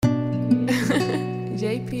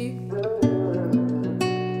JP.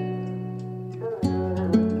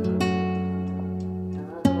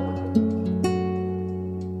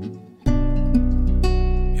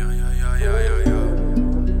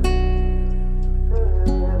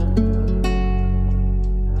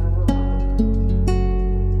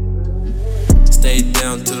 Stay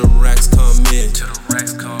down till the racks come in.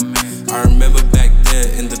 I remember back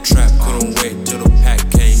then in the trap, couldn't wait till the pack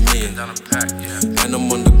came in. And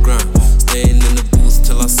I'm on the grind, staying in the booth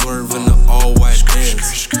till I swerve in the all-white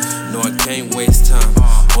Benz. No, I can't waste time.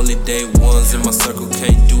 Only day ones in my circle,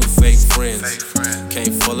 can't do fake friends.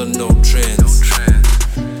 Can't follow no trends.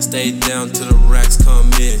 Stay down till the racks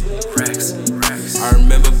come in. I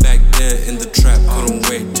remember back then in the trap, couldn't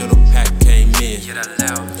wait till the pack came in.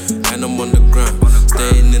 And I'm on the grind,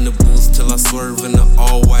 staying in the booth till I swerve in the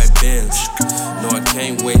all-white Benz. No, I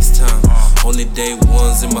can't waste time. Only day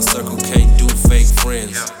ones in my circle, can't do fake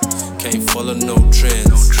friends. Can't follow no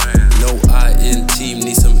trends. No INT,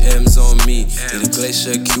 need some M's on me. Need a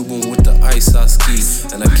glacier Cuban with the ice I ski.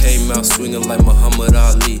 And I came out swinging like Muhammad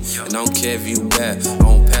Ali. And I don't care if you bad, I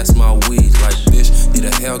don't pass my weed. Like bitch, need a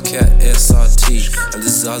Hellcat SRT. And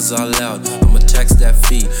this Zaza loud, I'ma tax that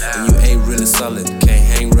fee. And you ain't really solid, can't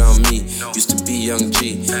hang around me. Used to be young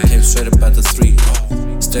G, came straight up at the 3.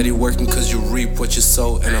 Steady working cause you reap what you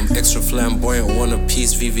sow. And I'm extra flamboyant, want a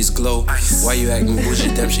piece, Vivi's glow. Why you acting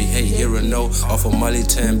bougie, damn she hate hearing no. Off of Molly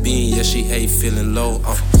Tan Bean, yeah she hate feeling low.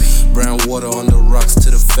 Brown water on the rocks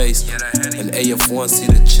to the face. And AF1 see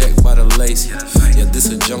the check by the lace. Yeah, this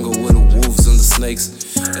a jungle with the wolves and the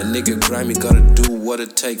snakes. And nigga grimy gotta do what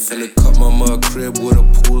it take. Finna cut my mug crib with a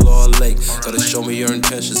pool or a lake. Gotta show me your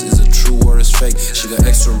intentions, is it true or it's fake? She got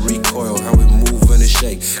extra recoil, how we move and it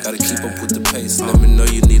shake. Gotta keep up with the pace, let me know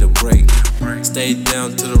you need a break. Stay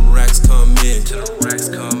down till the racks come in.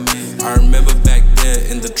 I remember back then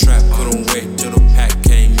in the trap, couldn't wait till the pack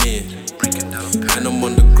came in. And I'm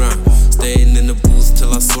on the grind, staying in the booth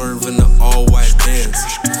till I swerve in the all-white Benz.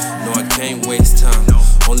 No, I can't waste time.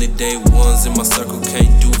 Only day ones in my circle,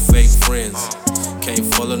 can't do fake friends. Can't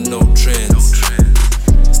follow no trends.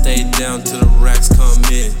 Stay down till the racks come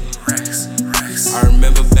in. I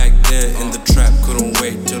remember back then in the trap, couldn't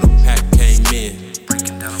wait till the pack came in.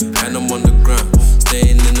 And I'm on the grind,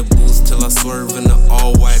 staying in the booth till I swerve in the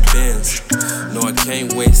all-white Benz. No, I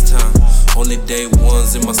can't waste time. Only day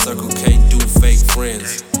ones in my circle, can't do fake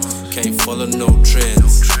friends. Can't follow no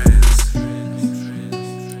trends.